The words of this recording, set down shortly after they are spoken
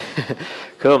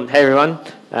Cool. Hey everyone.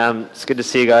 It's good to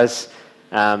see you guys.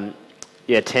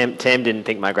 Yeah, Tam didn't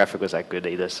think my graphic was that good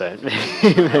either, so,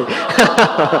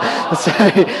 so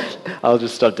I'll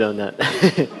just stop doing that.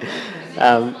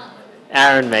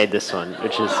 Aaron made this one,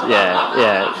 which is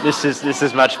yeah. This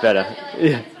is much better.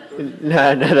 Yeah.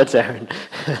 No, that's Aaron.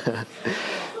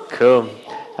 Cool.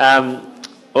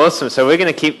 Awesome. So we're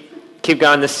going to keep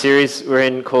going this series we're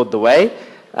in called The Way.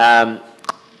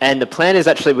 And the plan is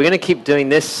actually we're going to keep doing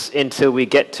this until we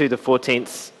get to the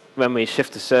 14th when we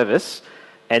shift the service.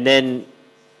 And then,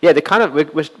 yeah,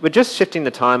 we're just shifting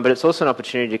the time, but it's also an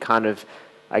opportunity to kind of,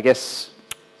 I guess,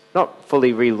 not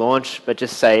fully relaunch, but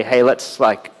just say, hey, let's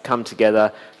come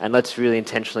together and let's really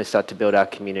intentionally start to build our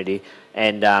community.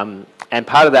 And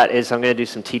part of that is I'm going to do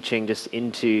some teaching just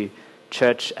into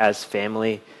church as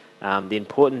family, the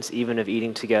importance even of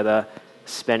eating together,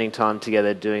 spending time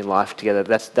together, doing life together.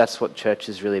 That's what church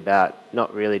is really about.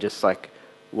 Not really just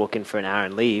walk in for an hour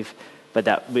and leave, but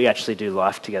that we actually do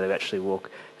life together. We actually walk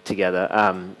together.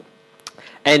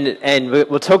 And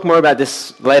we'll talk more about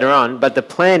this later on. But the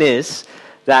plan is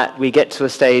that we get to a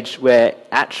stage where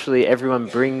actually everyone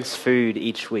brings food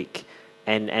each week,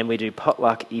 and we do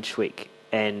potluck each week,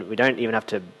 and we don't even have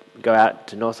to go out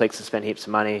to North Lakes and spend heaps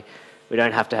of money. We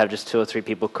don't have to have just 2 or 3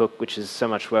 people cook, which is so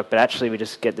much work, but actually we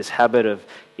just get this habit of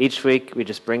each week we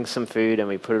just bring some food and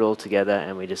we put it all together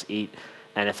and we just eat.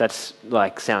 And if that's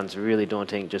sounds really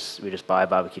daunting, we just buy a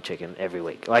barbecue chicken every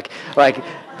week.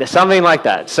 There's something like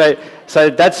that. So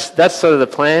that's sort of the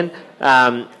plan,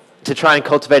 to try and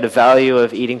cultivate a value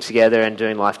of eating together and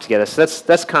doing life together. So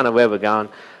that's kind of where we're going,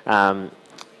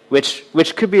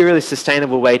 which could be a really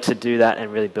sustainable way to do that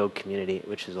and really build community,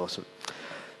 which is awesome.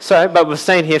 But we're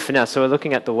staying here for now. So we're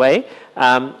looking at The Way.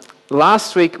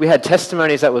 Last week we had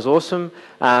testimonies. That was awesome.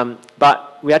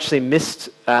 But we actually missed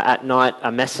at night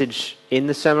a message in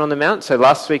the Sermon on the Mount. So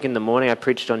last week in the morning I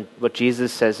preached on what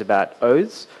Jesus says about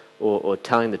oaths or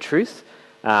telling the truth.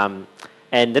 And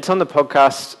that's on the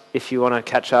podcast if you want to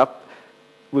catch up.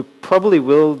 We probably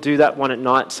will do that one at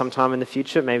night sometime in the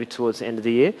future, maybe towards the end of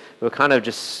the year. We're kind of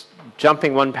just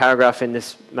jumping one paragraph in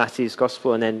this Matthew's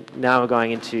Gospel, and then now we're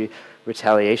going into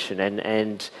retaliation.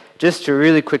 And just to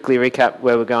really quickly recap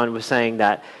where we're going, we're saying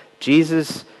that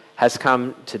Jesus has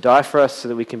come to die for us so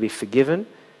that we can be forgiven,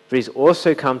 but he's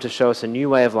also come to show us a new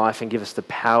way of life and give us the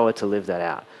power to live that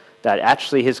out. That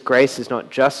actually his grace is not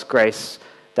just grace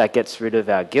that gets rid of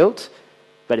our guilt,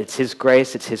 but it's his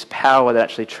grace, it's his power that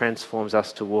actually transforms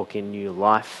us to walk in new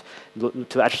life,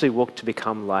 to actually walk to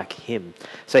become like him.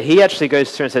 So he actually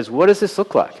goes through and says, what does this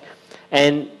look like?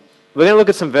 And we're going to look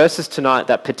at some verses tonight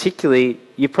that particularly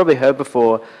you've probably heard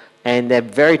before, and they're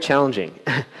very challenging,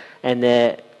 and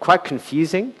they're quite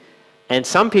confusing, and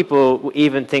some people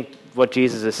even think what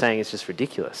Jesus is saying is just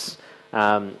ridiculous.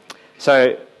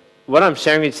 So what I'm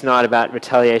sharing with you tonight about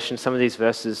retaliation, some of these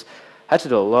verses, I had to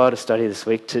do a lot of study this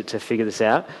week to figure this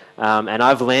out, and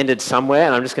I've landed somewhere,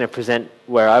 and I'm just going to present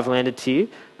where I've landed to you,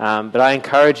 but I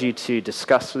encourage you to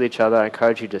discuss with each other. I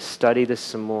encourage you to study this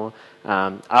some more.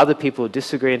 Other people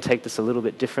disagree and take this a little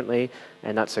bit differently,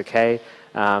 and that's okay.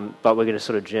 But we're going to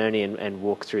sort of journey and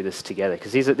walk through this together,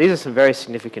 because these are some very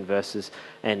significant verses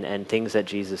and things that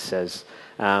Jesus says.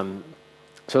 So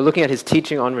we're looking at his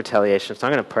teaching on retaliation. So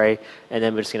I'm going to pray, and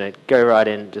then we're just going to go right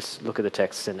in, just look at the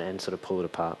text and sort of pull it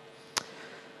apart.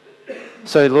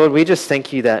 So Lord, we just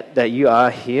thank you that you are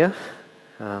here,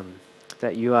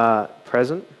 that you are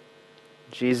present.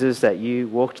 Jesus, that you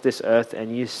walked this earth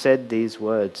and you said these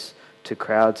words to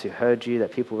crowds who heard you,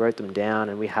 that people wrote them down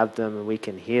and we have them and we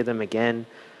can hear them again.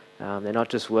 They're not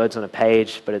just words on a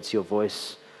page, but it's your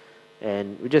voice.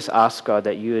 And we just ask, God,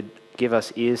 that you would give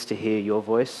us ears to hear your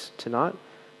voice tonight.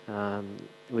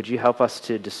 Would you help us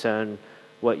to discern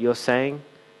what you're saying,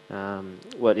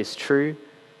 what is true,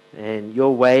 and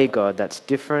your way, God, that's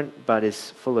different but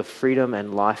is full of freedom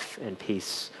and life and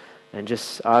peace. And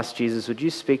just ask Jesus, would you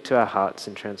speak to our hearts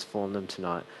and transform them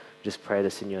tonight? Just pray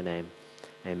this in your name.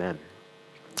 Amen.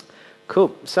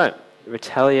 Cool. So,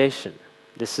 retaliation.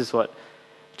 This is what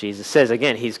Jesus says.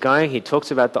 Again, he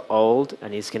talks about the old,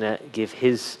 and he's going to give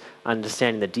his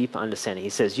understanding, the deeper understanding. He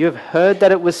says, you have heard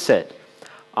that it was said,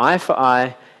 eye for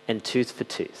eye and tooth for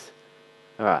tooth.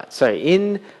 All right. So,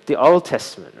 in the Old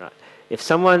Testament, right, if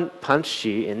someone punched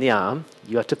you in the arm,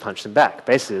 you have to punch them back.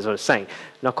 Basically, is what it's saying.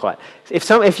 Not quite.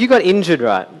 If you got injured,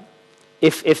 right,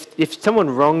 if someone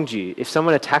wronged you, if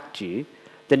someone attacked you,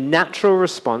 the natural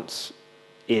response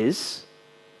is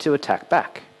to attack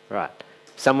back, right?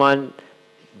 Someone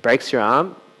breaks your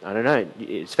arm, I don't know,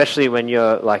 especially when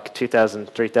you're like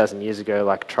 2,000, 3,000 years ago,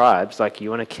 like tribes, like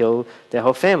you want to kill their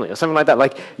whole family or something like that.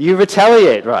 Like you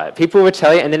retaliate, right? People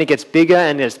retaliate and then it gets bigger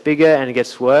and it's bigger and it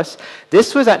gets worse.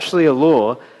 This was actually a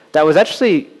law that was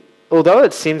actually, although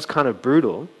it seems kind of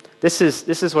brutal, this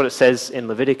is what it says in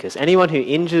Leviticus. Anyone who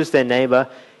injures their neighbor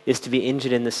is to be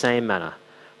injured in the same manner.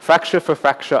 Fracture for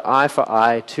fracture, eye for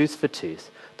eye, tooth for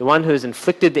tooth. The one who has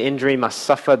inflicted the injury must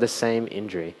suffer the same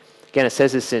injury. Again, it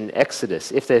says this in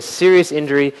Exodus. If there's serious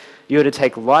injury, you are to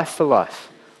take life for life,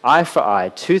 eye for eye,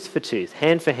 tooth for tooth,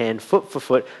 hand for hand, foot for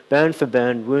foot, burn for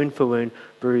burn, wound for wound,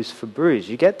 bruise for bruise.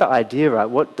 You get the idea, right?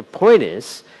 What the point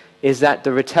is that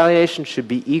the retaliation should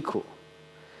be equal.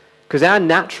 Because our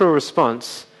natural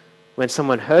response when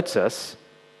someone hurts us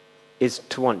is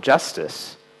to want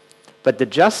justice. But the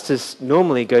justice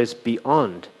normally goes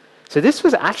beyond. So this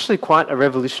was actually quite a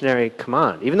revolutionary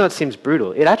command. Even though it seems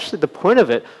brutal, the point of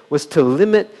it was to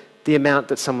limit the amount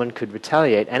that someone could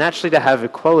retaliate and actually to have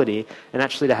equality and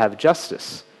actually to have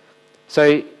justice.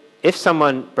 So if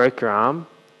someone broke your arm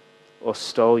or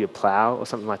stole your plow or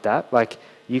something like that, like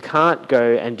you can't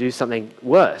go and do something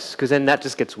worse because then that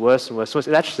just gets worse and worse and worse.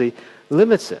 It actually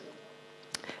limits it.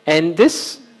 And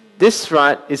this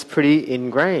right is pretty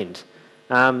ingrained.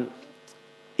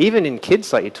 Even in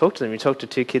kids, like you talk to them, you talk to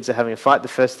two kids that are having a fight, the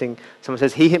first thing someone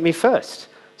says, he hit me first,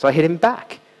 so I hit him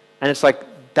back. And it's like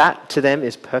that to them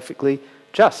is perfectly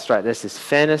just, right? There's this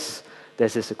fairness,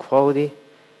 there's this equality.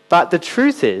 But the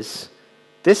truth is,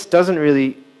 this doesn't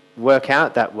really work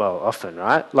out that well often,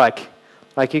 right? Like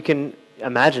you can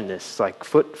imagine this, like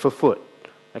foot for foot.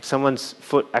 Like someone's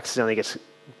foot accidentally gets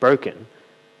broken,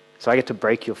 so I get to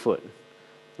break your foot.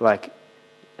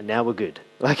 And now we're good.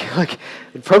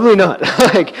 Probably not.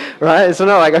 Right? It's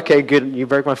not like, okay, good, you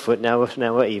broke my foot, now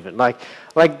we're even. Like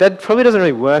that probably doesn't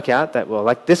really work out that well.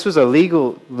 Like this was a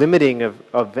legal limiting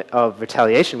of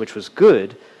retaliation, which was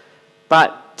good,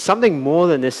 but something more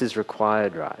than this is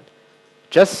required, right?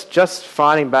 Just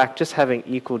fighting back, just having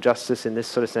equal justice in this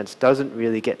sort of sense doesn't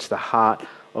really get to the heart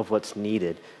of what's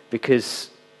needed because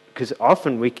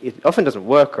often it often doesn't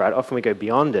work, right? Often we go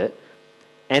beyond it.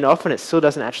 And often it still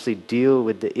doesn't actually deal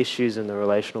with the issues and the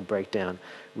relational breakdown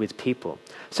with people.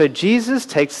 So Jesus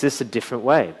takes this a different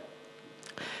way.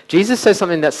 Jesus says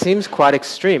something that seems quite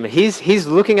extreme. He's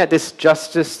looking at this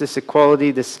justice, this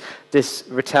equality, this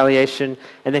retaliation,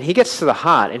 and then he gets to the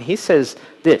heart and he says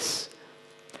this,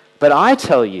 "But I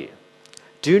tell you,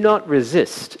 do not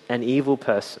resist an evil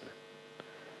person."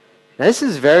 Now this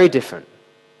is very different.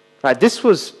 Right? This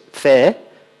was fair.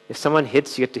 If someone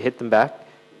hits, you get to hit them back.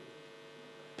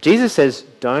 Jesus says,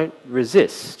 don't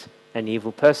resist an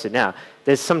evil person. Now,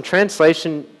 there's some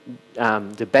translation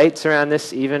debates around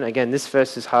this even. Again, this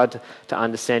verse is hard to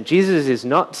understand. Jesus is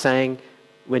not saying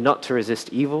we're not to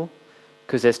resist evil,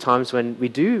 because there's times when we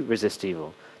do resist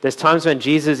evil. There's times when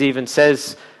Jesus even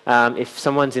says, if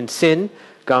someone's in sin,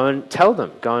 go and tell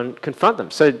them, go and confront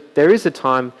them. So there is a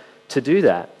time to do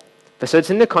that. But so it's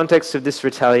in the context of this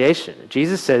retaliation.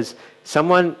 Jesus says,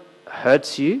 someone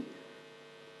hurts you,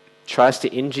 tries to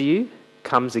injure you,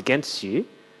 comes against you,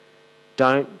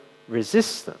 don't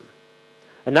resist them.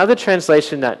 Another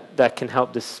translation that can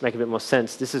help this make a bit more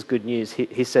sense, this is good news.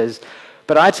 He says,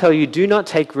 "But I tell you, do not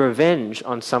take revenge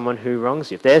on someone who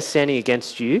wrongs you. If they're standing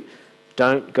against you,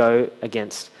 don't go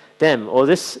against them." Or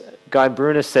this guy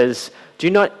Bruner says, "Do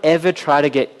not ever try to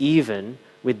get even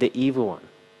with the evil one."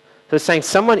 So it's saying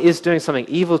someone is doing something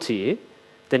evil to you,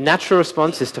 the natural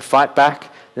response is to fight back.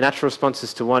 The natural response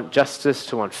is to want justice,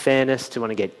 to want fairness, to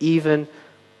want to get even.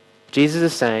 Jesus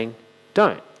is saying,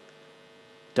 don't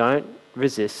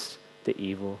resist the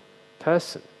evil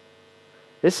person.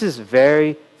 This is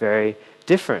very, very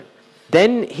different.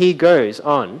 Then he goes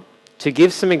on to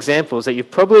give some examples that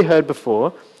you've probably heard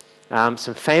before, some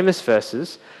famous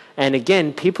verses. And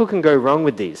again, people can go wrong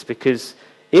with these because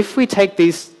if we take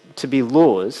these to be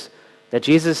laws, that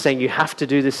Jesus is saying you have to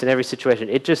do this in every situation,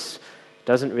 it just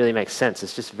doesn't really make sense.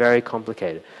 It's just very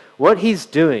complicated. What he's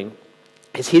doing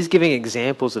is he's giving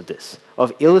examples of this,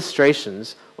 of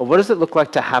illustrations of what does it look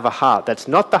like to have a heart that's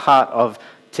not the heart of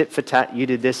tit for tat, you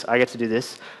did this, I get to do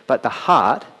this, but the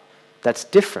heart that's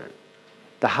different,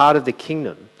 the heart of the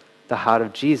kingdom, the heart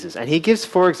of Jesus. And he gives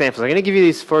 4 examples. I'm going to give you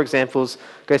these 4 examples,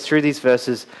 go through these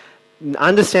verses.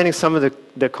 Understanding some of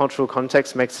the cultural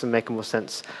context makes them make more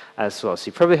sense as well. So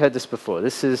you've probably heard this before.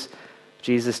 This is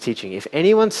Jesus teaching. If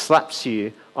anyone slaps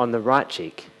you on the right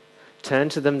cheek, turn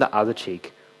to them the other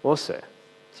cheek also.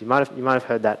 So you might have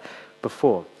heard that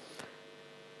before.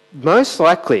 Most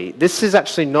likely, this is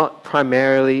actually not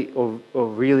primarily or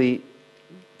really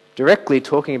directly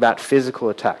talking about physical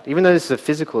attack. Even though this is a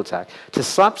physical attack, to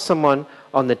slap someone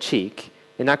on the cheek,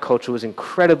 in that culture was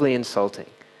incredibly insulting.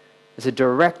 It's a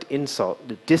direct insult.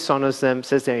 It dishonors them,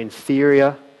 says they're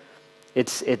inferior.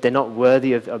 They're not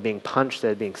worthy of being punched,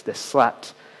 they're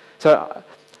slapped. So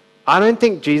I don't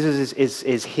think Jesus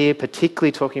is here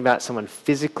particularly talking about someone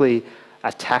physically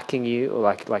attacking you or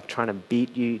like trying to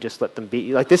beat you, just let them beat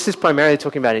you. Like, this is primarily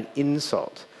talking about an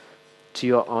insult to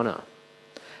your honor.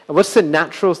 And what's the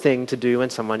natural thing to do when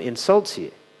someone insults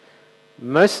you?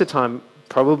 Most of the time,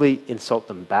 probably insult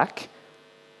them back,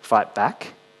 fight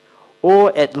back,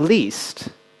 or at least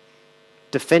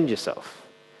defend yourself.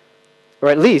 Or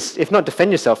at least, if not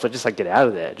defend yourself, just like get out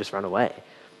of there, just run away.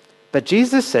 But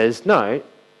Jesus says, no,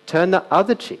 turn the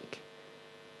other cheek.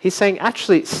 He's saying,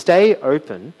 actually, stay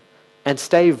open and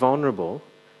stay vulnerable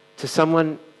to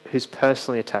someone who's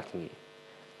personally attacking you.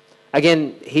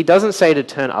 Again, he doesn't say to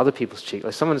turn other people's cheek.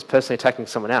 Like, someone's personally attacking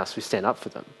someone else, we stand up for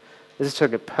them. This is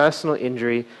talking about personal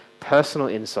injury, personal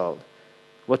insult.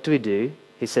 What do?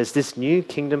 He says this new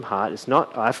kingdom heart is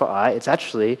not eye for eye, it's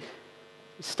actually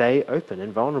stay open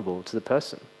and vulnerable to the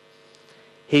person.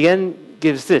 He again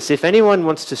gives this: if anyone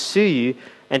wants to sue you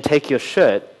and take your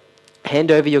shirt,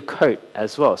 hand over your coat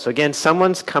as well. So again,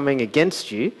 someone's coming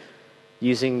against you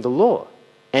using the law,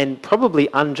 and probably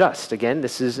unjust. Again,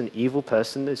 this is an evil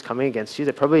person who's coming against you.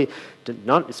 It's probably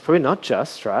not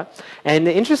just, right? And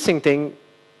the interesting thing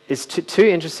is two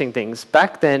interesting things.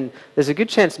 Back then, there's a good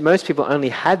chance most people only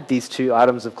had these two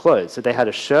items of clothes. So they had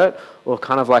a shirt, or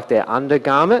kind of like their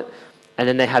undergarment, and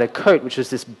then they had a coat, which was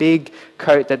this big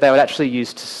coat that they would actually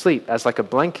use to sleep as like a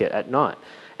blanket at night.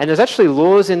 And there's actually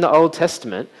laws in the Old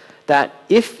Testament that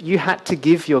if you had to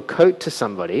give your coat to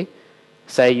somebody,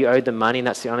 say you owed them money and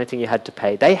that's the only thing you had to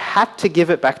pay, they had to give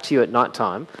it back to you at night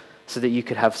time so that you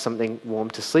could have something warm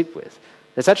to sleep with.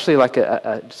 There's actually like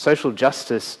a social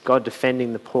justice, God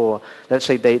defending the poor.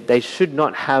 Actually, they should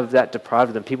not have that deprived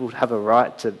of them. People would have a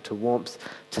right to warmth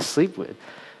to sleep with.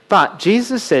 But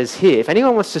Jesus says here, if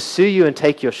anyone wants to sue you and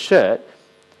take your shirt,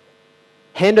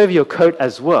 hand over your coat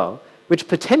as well, which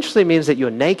potentially means that you're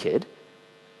naked.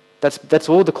 That's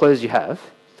all the clothes you have.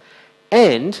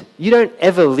 And you don't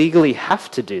ever legally have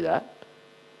to do that.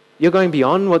 You're going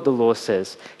beyond what the law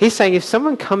says. He's saying if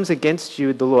someone comes against you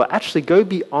with the law, actually go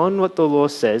beyond what the law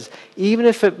says, even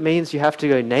if it means you have to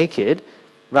go naked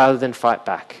rather than fight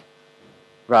back,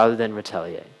 rather than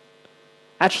retaliate.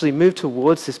 Actually move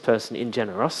towards this person in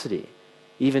generosity,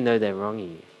 even though they're wronging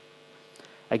you.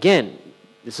 Again,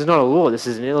 this is not a law, this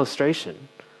is an illustration.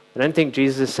 I don't think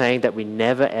Jesus is saying that we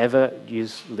never ever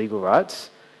use legal rights,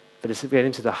 but it's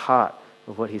getting to the heart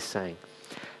of what he's saying.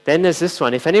 Then there's this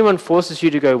one: if anyone forces you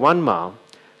to go 1 mile,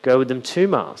 go with them 2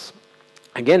 miles.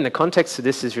 Again, the context of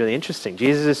this is really interesting.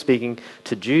 Jesus is speaking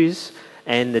to Jews,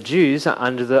 and the Jews are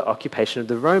under the occupation of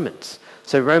the Romans.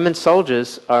 So Roman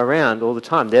soldiers are around all the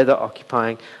time. They're the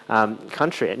occupying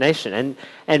country, nation.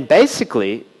 And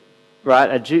basically,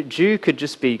 right, a Jew could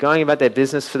just be going about their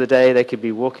business for the day. They could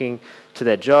be walking to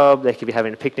their job. They could be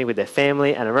having a picnic with their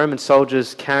family. And a Roman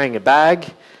soldier's carrying a bag,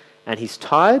 and he's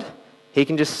tired. He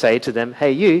can just say to them,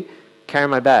 hey, you, carry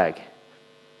my bag.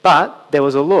 But there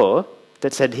was a law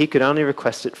that said he could only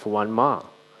request it for 1 mile.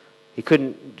 He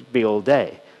couldn't be all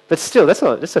day. But still, that's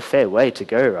a fair way to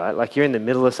go, right? Like, you're in the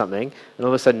middle of something, and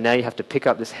all of a sudden now you have to pick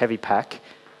up this heavy pack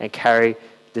and carry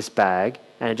this bag,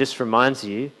 and it just reminds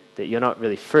you that you're not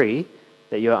really free,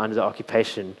 that you're under the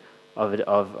occupation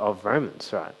of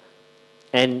Romans, right?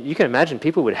 And you can imagine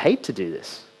people would hate to do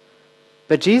this.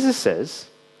 But Jesus says,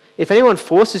 if anyone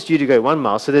forces you to go 1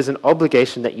 mile, so there's an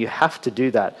obligation that you have to do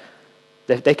that,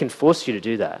 that they can force you to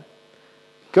do that,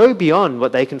 go beyond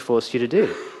what they can force you to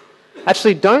do.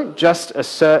 Actually, don't just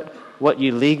assert what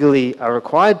you legally are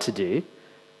required to do,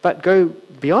 but go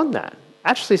beyond that.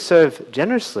 Actually serve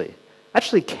generously.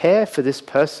 Actually care for this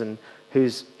person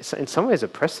who's in some ways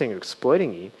oppressing or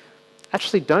exploiting you.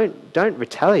 Actually don't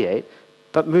retaliate,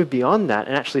 but move beyond that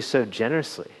and actually serve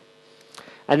generously.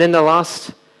 And then the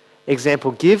last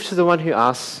example: give to the one who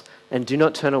asks and do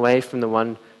not turn away from the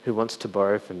one who wants to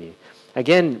borrow from you.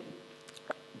 Again,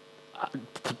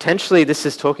 potentially this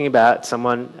is talking about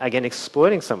someone, again,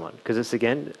 exploiting someone, because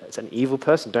it's an evil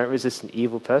person. Don't resist an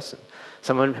evil person.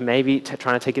 Someone who may be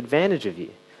trying to take advantage of you.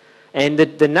 And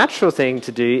the natural thing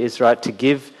to do is, right, to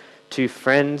give to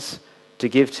friends, to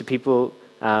give to people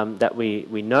that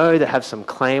we know that have some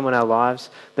claim on our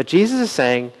lives. But Jesus is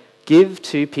saying, give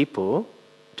to people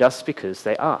just because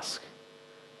they ask,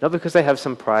 not because they have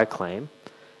some prior claim,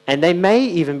 and they may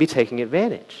even be taking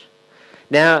advantage.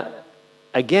 Now,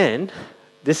 again,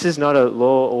 this is not a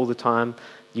law all the time.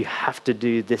 You have to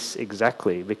do this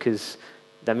exactly, because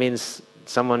that means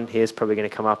someone here is probably going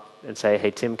to come up and say,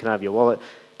 hey, Tim, can I have your wallet?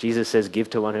 Jesus says, give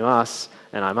to one who asks.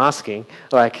 and I'm asking,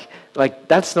 like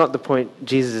that's not the point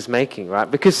Jesus is making, right?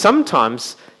 Because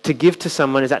sometimes to give to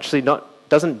someone is actually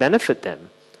doesn't benefit them.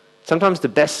 Sometimes the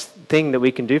best thing that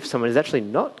we can do for someone is actually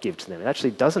not give to them. It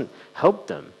actually doesn't help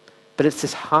them. But it's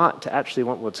this heart to actually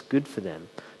want what's good for them,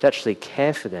 to actually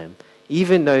care for them,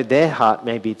 even though their heart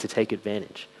may be to take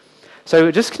advantage. So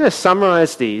we're just going to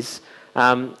summarize these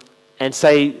and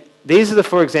say, these are the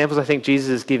 4 examples I think Jesus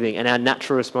is giving and our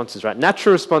natural responses, right?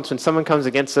 Natural response when someone comes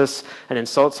against us and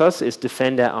insults us is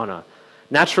defend our honor.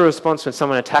 Natural response when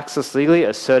someone attacks us legally,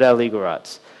 assert our legal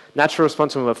rights. Natural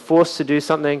response when we're forced to do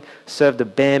something, serve the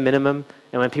bare minimum.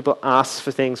 And when people ask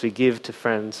for things, we give to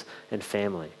friends and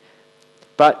family.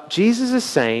 But Jesus is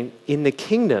saying, in the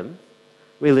kingdom,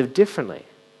 we live differently.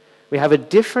 We have a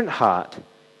different heart,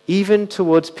 even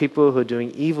towards people who are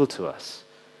doing evil to us.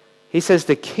 He says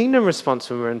the kingdom response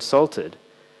when we're insulted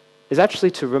is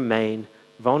actually to remain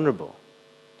vulnerable.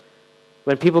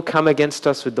 When people come against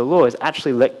us with the law, is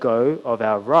actually let go of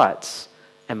our rights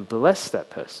and bless that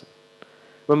person.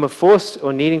 When we're forced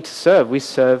or needing to serve, we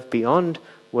serve beyond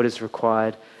what is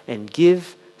required and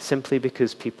give simply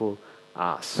because people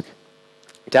ask.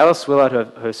 Dallas Willard,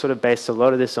 who sort of based a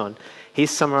lot of this on, he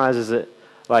summarizes it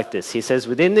like this. He says,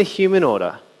 within the human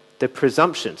order, the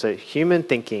presumption, so human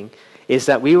thinking, is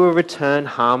that we will return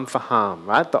harm for harm,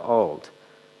 right? The old.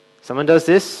 Someone does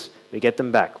this, we get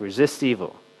them back. Resist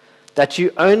evil. That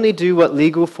you only do what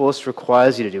legal force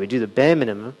requires you to do. We do the bare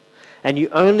minimum. And you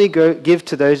only give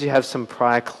to those who have some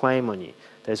prior claim on you.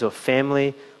 Those who are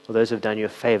family or those who have done you a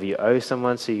favor. You owe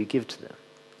someone, so you give to them.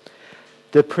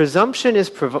 The presumption is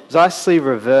precisely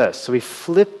reversed. So we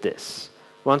flip this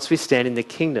once we stand in the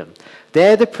kingdom.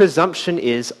 There the presumption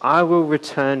is, I will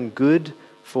return good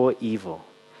for evil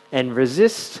and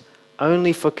resist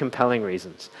only for compelling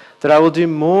reasons. That I will do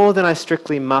more than I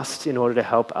strictly must in order to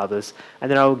help others, and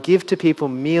that I will give to people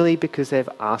merely because they've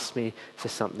asked me for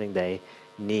something they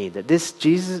need. That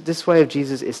this way of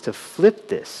Jesus is to flip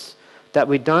this, that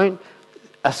we don't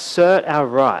assert our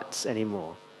rights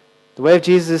anymore. The way of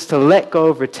Jesus is to let go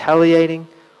of retaliating,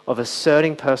 of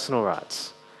asserting personal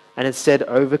rights, and instead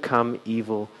overcome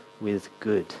evil with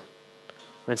good.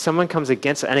 When someone comes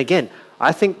against it, and again,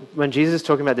 I think when Jesus is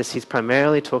talking about this, he's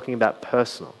primarily talking about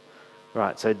personal,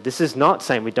 right? So this is not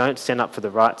saying we don't stand up for the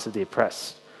rights of the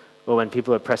oppressed, or when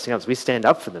people are oppressing others, we stand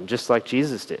up for them, just like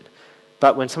Jesus did.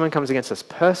 But when someone comes against us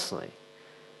personally,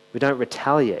 we don't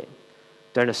retaliate,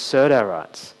 don't assert our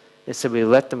rights. Instead, we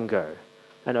let them go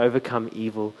and overcome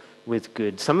evil with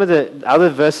good. Some of the other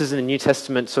verses in the New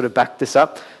Testament sort of back this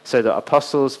up. So the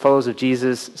apostles, followers of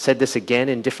Jesus, said this again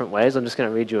in different ways. I'm just going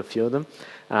to read you a few of them.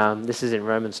 This is in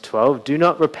Romans 12. Do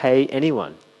not repay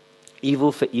anyone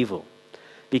evil for evil.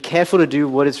 Be careful to do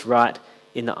what is right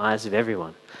in the eyes of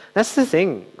everyone. That's the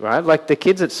thing, right? Like the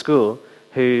kids at school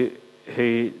who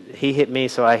he hit me,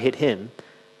 so I hit him.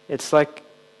 It's like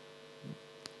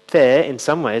fair in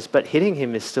some ways, but hitting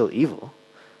him is still evil,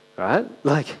 right?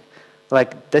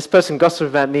 Like this person gossiped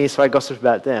about me, so I gossiped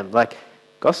about them. Like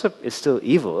gossip is still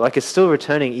evil. Like it's still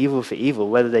returning evil for evil,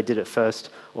 whether they did it first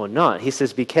or not. He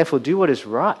says, be careful, do what is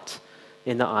right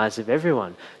in the eyes of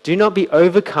everyone. Do not be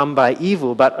overcome by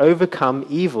evil, but overcome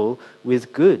evil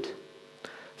with good.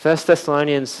 1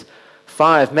 Thessalonians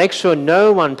 5, make sure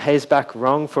no one pays back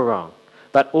wrong for wrong,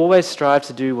 but always strive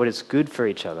to do what is good for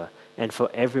each other and for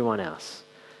everyone else.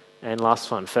 And last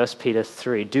one, 1 Peter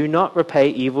 3, do not repay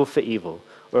evil for evil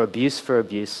or abuse for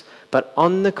abuse, but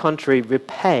on the contrary,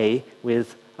 repay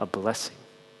with a blessing.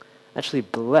 Actually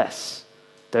bless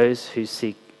those who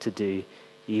seek to do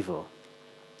evil.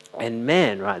 And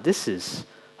man, right, this is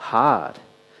hard.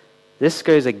 This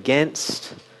goes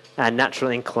against our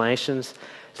natural inclinations.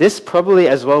 This probably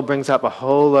as well brings up a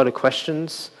whole lot of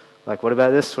questions, like what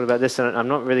about this, what about this? And I'm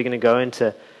not really going to go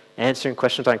into answering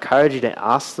questions. I encourage you to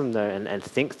ask them though and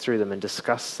think through them and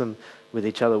discuss them with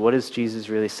each other. What is Jesus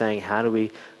really saying? How do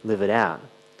we live it out?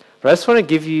 But I just want to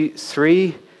give you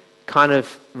 3 kind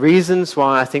of reasons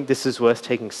why I think this is worth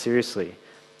taking seriously,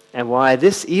 and why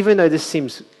this, even though this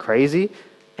seems crazy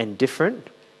and different,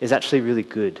 is actually really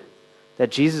good.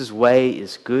 That Jesus' way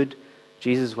is good,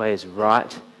 Jesus' way is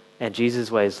right, and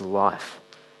Jesus' way is life.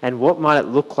 And what might it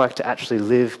look like to actually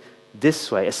live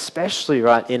this way, especially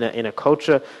right in a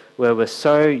culture where we're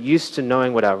so used to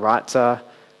knowing what our rights are.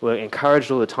 We're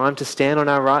encouraged all the time to stand on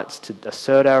our rights, to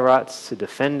assert our rights, to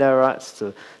defend our rights,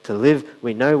 to live.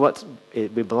 We know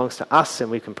it belongs to us and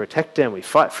we can protect it and we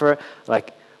fight for it.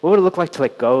 Like, what would it look like to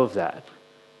let go of that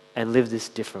and live this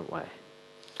different way?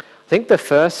 I think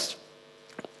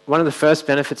one of the first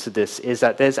benefits of this is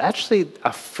that there's actually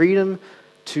a freedom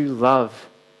to love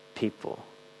people,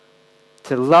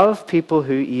 to love people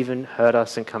who even hurt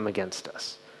us and come against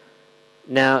us.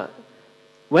 Now,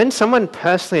 when someone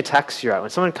personally attacks you, right, when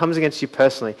someone comes against you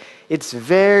personally, it's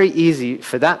very easy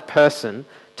for that person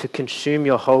to consume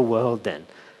your whole world then.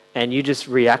 And you just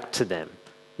react to them.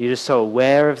 You're just so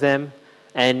aware of them,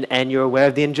 and you're aware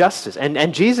of the injustice.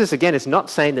 And Jesus, again, is not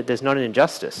saying that there's not an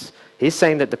injustice. He's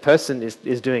saying that the person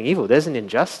is doing evil. There's an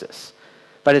injustice.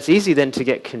 But it's easy then to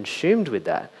get consumed with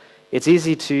that. It's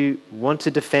easy to want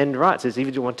to defend rights. It's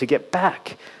easy to want to get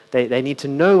back. They need to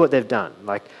know what they've done.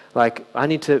 Like I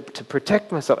need to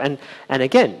protect myself. And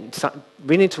again,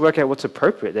 we need to work out what's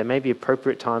appropriate. There may be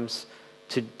appropriate times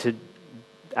to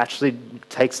actually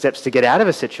take steps to get out of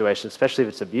a situation, especially if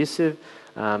it's abusive.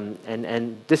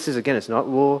 And this is, again, it's not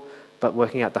war, but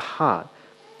working out the heart.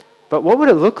 But what would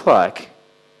it look like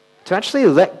to actually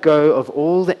let go of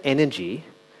all the energy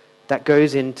that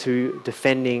goes into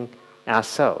defending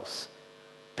ourselves,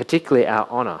 particularly our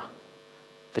honor,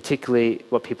 particularly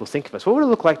what people think of us? What would it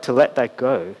look like to let that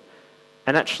go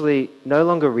and actually no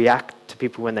longer react to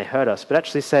people when they hurt us, but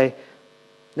actually say,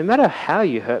 no matter how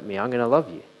you hurt me, I'm going to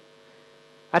love you.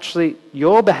 Actually,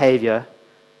 your behavior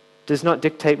does not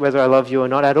dictate whether I love you or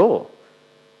not at all.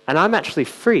 And I'm actually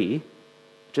free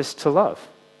just to love.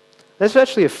 There's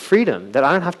actually a freedom that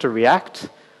I don't have to react,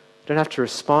 don't have to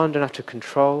respond, don't have to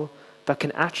control, but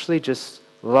can actually just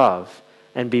love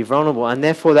and be vulnerable. And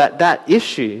therefore that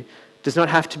issue does not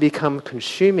have to become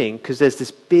consuming, because there's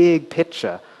this big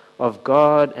picture of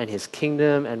God and his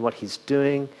kingdom and what he's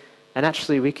doing. And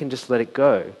actually we can just let it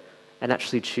go and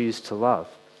actually choose to love.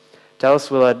 Dallas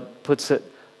Willard puts it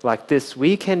like this: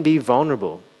 we can be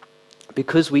vulnerable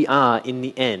because we are, in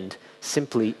the end,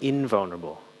 simply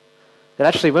invulnerable. That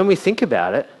actually, when we think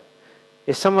about it,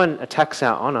 if someone attacks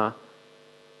our honor,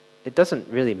 it doesn't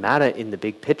really matter in the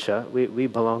big picture. We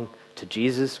belong to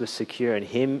Jesus. We're secure in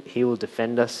him. He will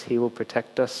defend us. He will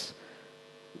protect us.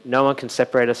 No one can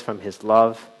separate us from his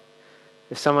love.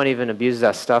 If someone even abuses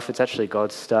our stuff, it's actually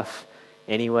God's stuff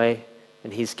anyway,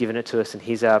 and he's given it to us, and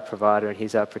he's our provider, and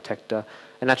he's our protector.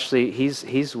 And actually,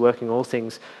 he's working all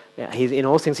things. In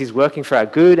all things, he's working for our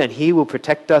good, and he will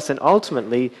protect us, and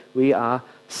ultimately, we are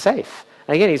safe.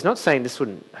 And again, he's not saying this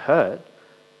wouldn't hurt,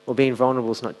 or being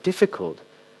vulnerable is not difficult,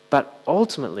 but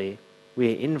ultimately,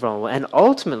 we are invulnerable. And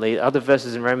ultimately, other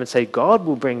verses in Romans say, God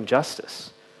will bring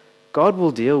justice. God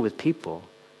will deal with people.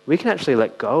 We can actually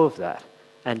let go of that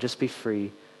and just be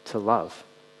free to love.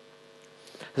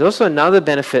 There's also another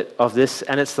benefit of this,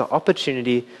 and it's the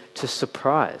opportunity to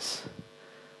surprise.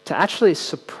 To actually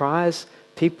surprise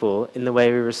people in the way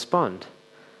we respond.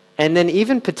 And then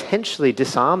even potentially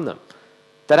disarm them.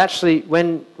 That actually,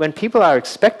 when people are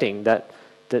expecting that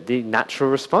the natural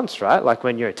response, right? Like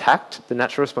when you're attacked, the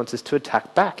natural response is to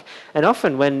attack back. And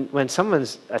often when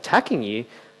someone's attacking you,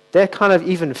 they're kind of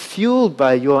even fueled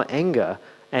by your anger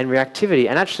and reactivity.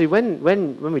 And actually,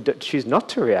 when we choose not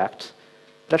to react,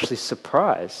 but actually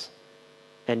surprise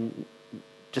and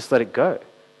just let it go,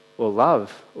 or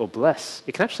love, or bless,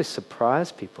 it can actually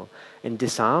surprise people and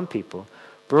disarm people.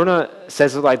 Bruner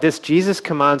says it like this: Jesus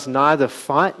commands neither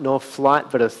fight nor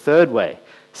flight, but a third way.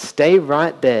 Stay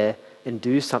right there and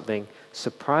do something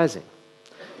surprising.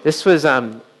 This was,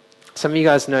 some of you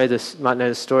guys might know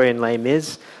the story in Les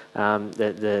Mis.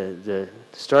 The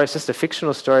story, it's just a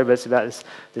fictional story, but it's about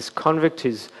this convict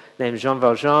who's named Jean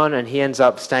Valjean, and he ends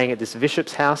up staying at this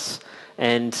bishop's house,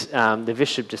 and the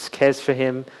bishop just cares for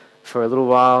him for a little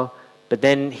while, but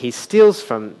then he steals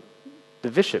from the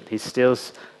bishop. He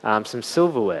steals some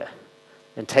silverware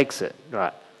and takes it,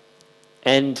 right?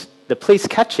 And the police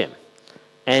catch him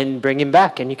and bring him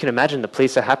back, and you can imagine the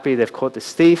police are happy, they've caught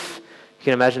this thief. You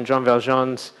can imagine Jean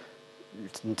Valjean's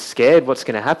scared what's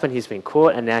going to happen. He's been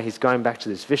caught, and now he's going back to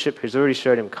this bishop who's already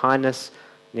showed him kindness,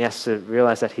 and he has to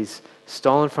realize that he's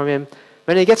stolen from him.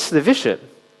 When he gets to the bishop,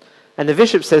 and the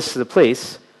bishop says to the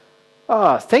police,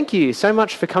 "Oh, thank you so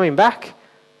much for coming back.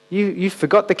 You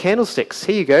forgot the candlesticks.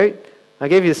 Here you go. I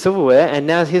gave you the silverware, and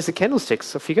now here's the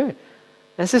candlesticks. Off you go." And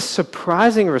it's this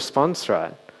surprising response,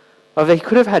 right? Of he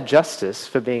could have had justice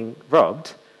for being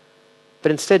robbed, but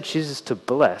instead chooses to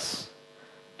bless.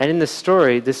 And in the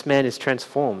story, this man is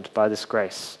transformed by this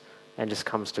grace and just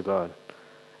comes to God.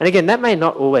 And again, that may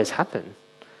not always happen,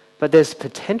 but there's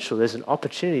potential, there's an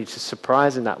opportunity to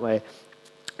surprise in that way.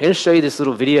 I'm going to show you this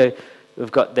little video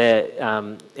we've got there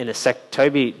in a sec.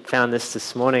 Toby found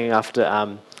this morning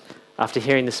after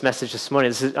hearing this message this morning.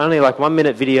 This is only like 1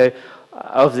 minute video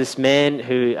of this man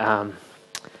who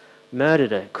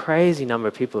murdered a crazy number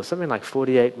of people, something like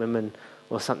 48 women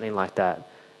or something like that,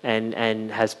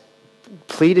 and has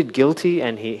pleaded guilty,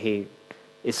 and he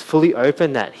is fully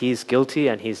open that he's guilty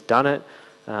and he's done it.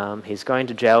 He's going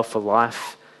to jail for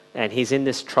life, and he's in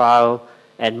this trial,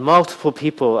 and multiple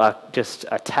people are just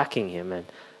attacking him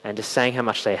and just saying how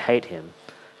much they hate him.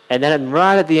 And then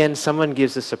right at the end, someone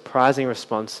gives a surprising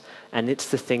response, and it's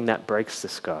the thing that breaks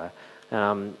this guy.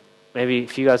 Maybe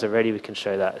if you guys are ready, we can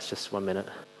show that. It's just 1 minute.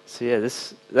 So yeah,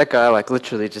 that guy, like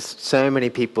literally just so many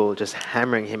people just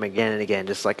hammering him again and again,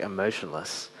 just like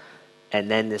emotionless. And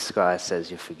then this guy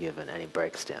says, "You're forgiven," and he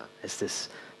breaks down. It's this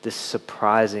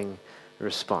surprising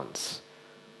response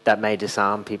that may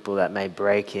disarm people, that may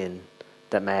break in,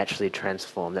 that may actually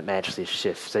transform, that may actually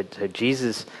shift. So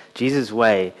Jesus'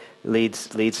 way leads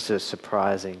to a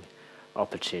surprising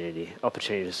opportunity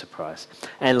to surprise.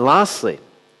 And lastly,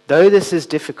 though this is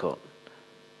difficult,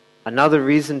 another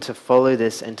reason to follow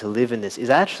this and to live in this is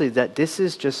actually that this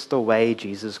is just the way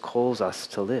Jesus calls us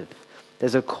to live.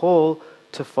 There's a call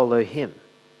to follow him,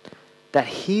 that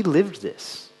he lived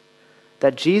this,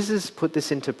 that Jesus put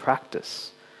this into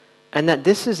practice, and that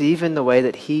this is even the way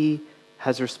that he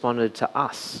has responded to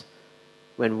us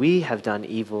when we have done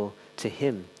evil to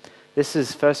him. This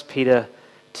is 1 Peter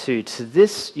 2. To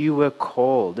this you were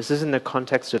called. This is in the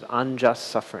context of unjust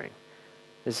suffering.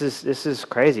 This is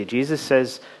crazy. Jesus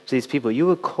says to these people, you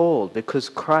were called because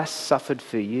Christ suffered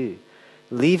for you,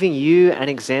 leaving you an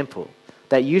example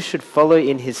that you should follow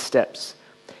in his steps.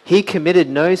 He committed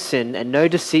no sin and no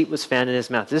deceit was found in his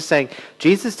mouth. This is saying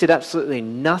Jesus did absolutely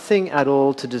nothing at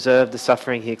all to deserve the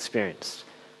suffering he experienced.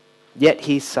 Yet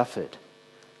he suffered.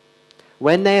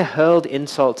 When they hurled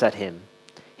insults at him,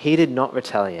 he did not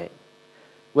retaliate.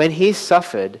 When he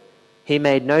suffered, he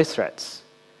made no threats.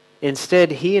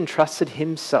 Instead, he entrusted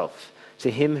himself to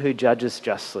him who judges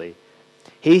justly.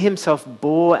 He himself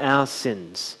bore our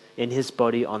sins in his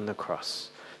body on the cross,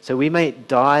 so we may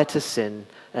die to sin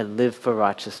and live for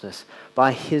righteousness.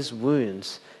 By his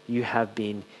wounds you have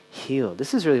been healed.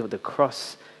 This is really what the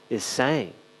cross is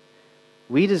saying.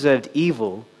 We deserved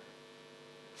evil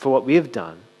for what we have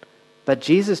done, but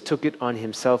Jesus took it on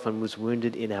himself and was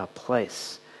wounded in our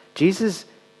place. Jesus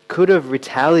could have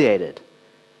retaliated,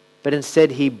 but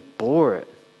instead he bore it.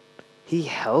 He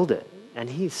held it and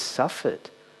he suffered.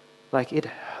 Like, it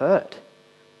hurt.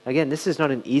 Again, this is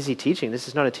not an easy teaching. This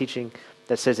is not a teaching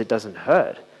that says it doesn't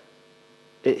hurt.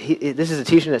 This is a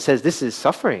teaching that says this is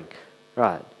suffering,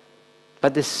 right?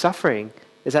 But this suffering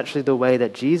is actually the way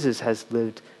that Jesus has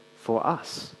lived for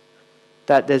us.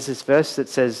 That there's this verse that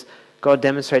says God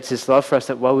demonstrates his love for us,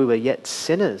 that while we were yet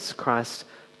sinners, Christ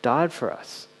died for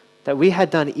us. That we had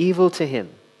done evil to him,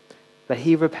 but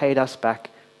he repaid us back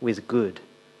with good.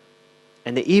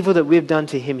 And the evil that we've done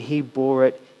to him, he bore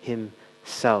it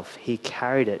himself. He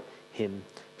carried it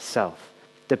himself.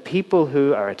 The people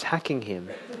who are attacking him,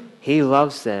 he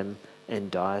loves them and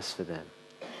dies for them.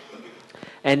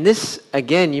 And this,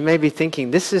 again, you may be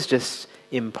thinking, this is just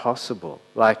impossible.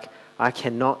 Like, I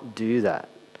cannot do that.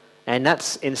 And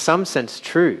that's in some sense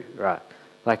true, right?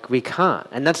 Like, we can't.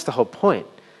 And that's the whole point,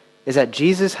 is that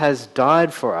Jesus has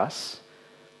died for us,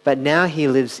 but now he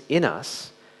lives in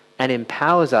us and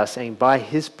empowers us, and by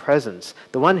his presence,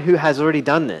 the one who has already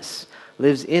done this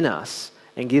lives in us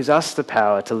and gives us the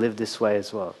power to live this way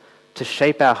as well, to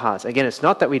shape our hearts. Again, it's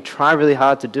not that we try really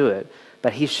hard to do it,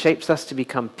 but he shapes us to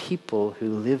become people who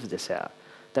live this out,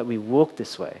 that we walk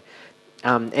this way.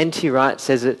 N.T. Wright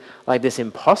says it like this: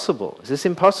 impossible. Is this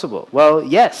impossible? Well,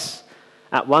 yes,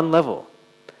 at one level.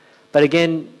 But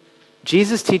again,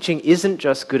 Jesus' teaching isn't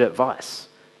just good advice.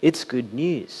 It's good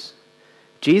news.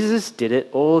 Jesus did it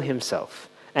all himself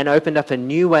and opened up a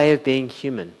new way of being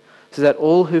human so that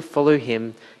all who follow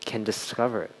him can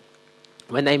discover it.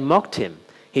 When they mocked him,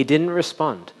 he didn't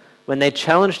respond. When they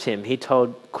challenged him, he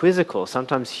told quizzical,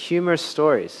 sometimes humorous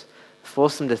stories,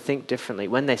 forced them to think differently.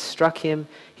 When they struck him,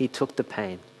 he took the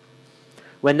pain.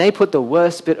 When they put the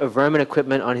worst bit of Roman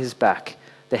equipment on his back,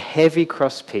 the heavy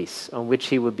crosspiece on which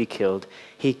he would be killed,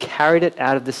 he carried it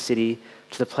out of the city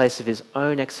to the place of his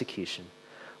own execution.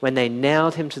 When they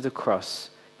nailed him to the cross,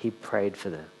 he prayed for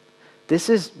them. This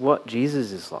is what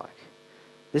Jesus is like.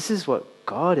 This is what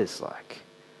God is like.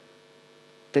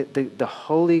 The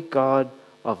holy God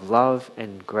of love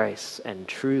and grace and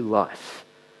true life.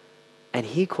 And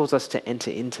he calls us to enter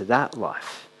into that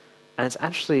life. And it's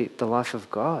actually the life of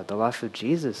God, the life of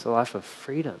Jesus, the life of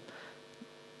freedom.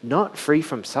 Not free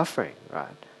from suffering, right?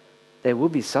 There will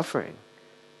be suffering,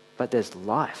 but there's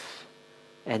life.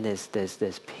 And there's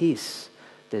peace.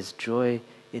 There's joy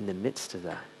in the midst of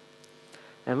that.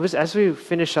 And as we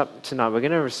finish up tonight, we're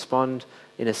going to respond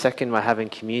in a second by having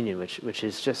communion, which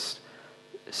is just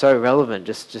so relevant,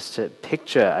 just to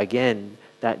picture again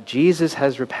that Jesus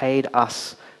has repaid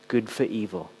us good for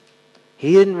evil.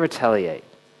 He didn't retaliate.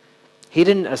 He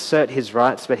didn't assert his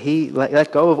rights, but he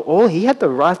let go of all. He had the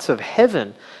rights of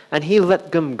heaven, and he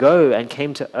let them go and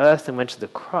came to earth and went to the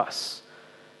cross.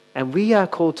 And we are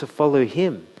called to follow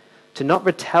him, to not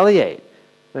retaliate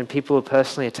when people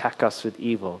personally attack us with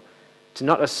evil, to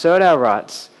not assert our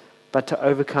rights, but to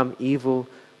overcome evil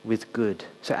with good.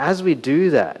 So as we do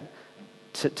that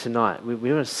tonight, we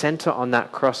want to center on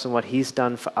that cross and what he's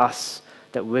done for us,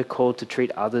 that we're called to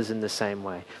treat others in the same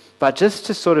way. But just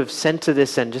to sort of center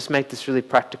this and just make this really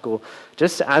practical,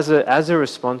 just as a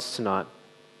response tonight,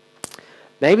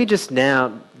 maybe just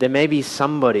now there may be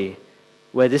somebody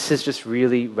where this is just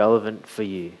really relevant for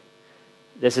you.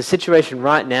 There's a situation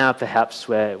right now perhaps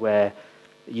where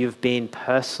you've been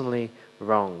personally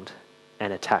wronged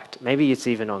and attacked. Maybe it's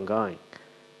even ongoing.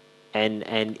 And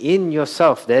in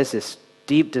yourself there's this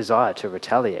deep desire to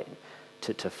retaliate,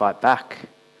 to fight back,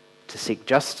 to seek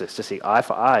justice, to seek eye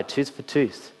for eye, tooth for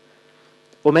tooth.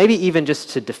 Or maybe even just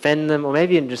to defend them, or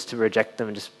maybe even just to reject them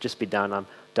and just be done. I'm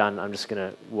done. I'm just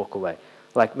going to walk away.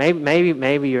 Like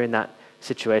maybe you're in that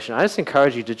situation. I just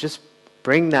encourage you to just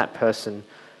bring that person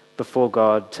before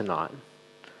God tonight,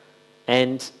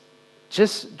 and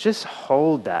just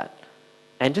hold that,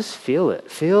 and just feel it.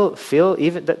 Feel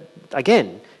even that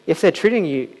again. If they're treating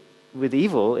you with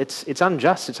evil, it's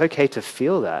unjust. It's okay to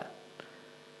feel that,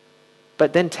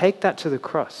 but then take that to the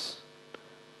cross.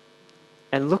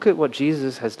 And look at what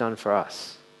Jesus has done for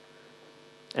us.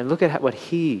 And look at what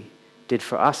he did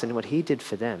for us and what he did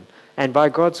for them. And by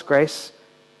God's grace,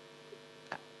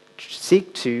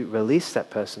 seek to release that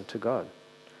person to God.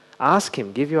 Ask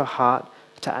him, give your heart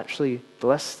to actually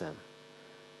bless them,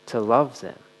 to love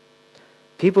them.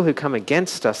 People who come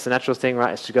against us, the natural thing,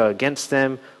 right, is to go against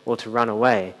them or to run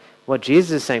away. What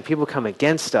Jesus is saying, people come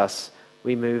against us,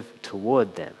 we move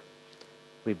toward them.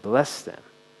 We bless them.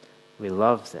 We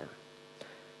love them.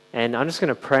 And I'm just going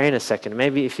to pray in a second.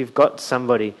 Maybe if you've got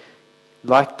somebody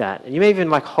like that, and you may even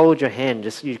hold your hand,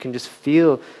 you can just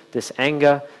feel this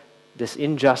anger, this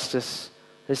injustice.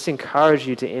 Just encourage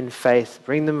you to, in faith,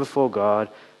 bring them before God,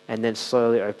 and then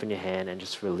slowly open your hand and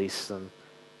just release them,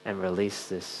 and release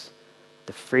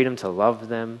the freedom to love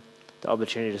them, the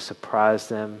opportunity to surprise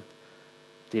them,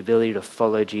 the ability to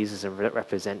follow Jesus and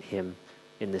represent him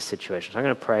in this situation. So I'm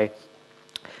going to pray.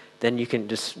 Then you can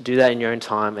just do that in your own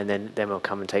time, and then we'll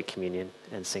come and take communion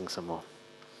and sing some more.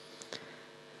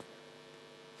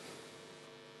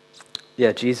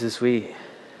 Yeah, Jesus, we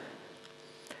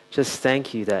just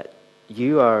thank you that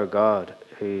you are a God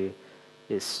who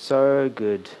is so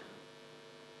good,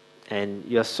 and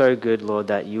you're so good, Lord,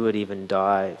 that you would even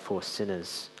die for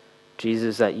sinners.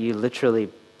 Jesus, that you literally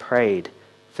prayed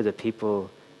for the people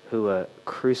who are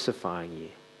crucifying you,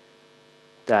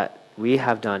 that we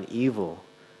have done evil,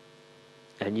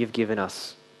 and you've given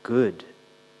us good.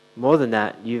 More than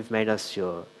that, you've made us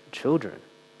your children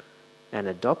and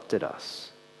adopted us.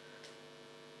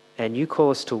 And you call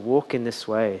us to walk in this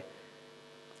way.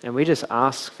 And we just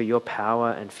ask for your power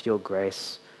and for your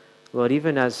grace. Lord,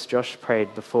 even as Josh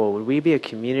prayed before, would we be a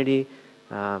community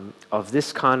of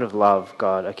this kind of love,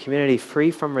 God? A community free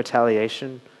from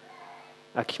retaliation.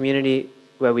 A community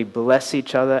where we bless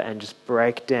each other and just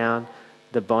break down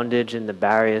the bondage and the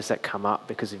barriers that come up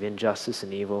because of injustice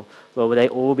and evil. Lord, will they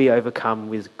all be overcome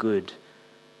with good?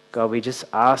 God, we just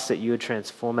ask that you would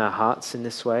transform our hearts in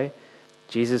this way.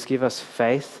 Jesus, give us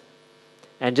faith.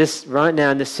 And just right now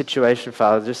in this situation,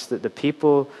 Father, just that the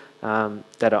people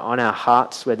that are on our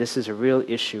hearts where this is a real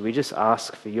issue, we just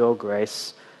ask for your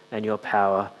grace and your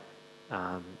power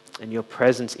and your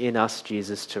presence in us,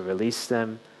 Jesus, to release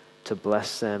them, to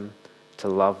bless them, to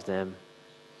love them.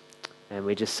 And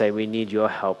we just say we need your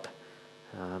help.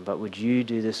 But would you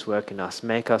do this work in us?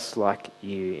 Make us like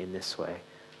you in this way.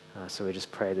 So we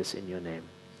just pray this in your name.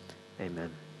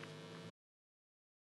 Amen.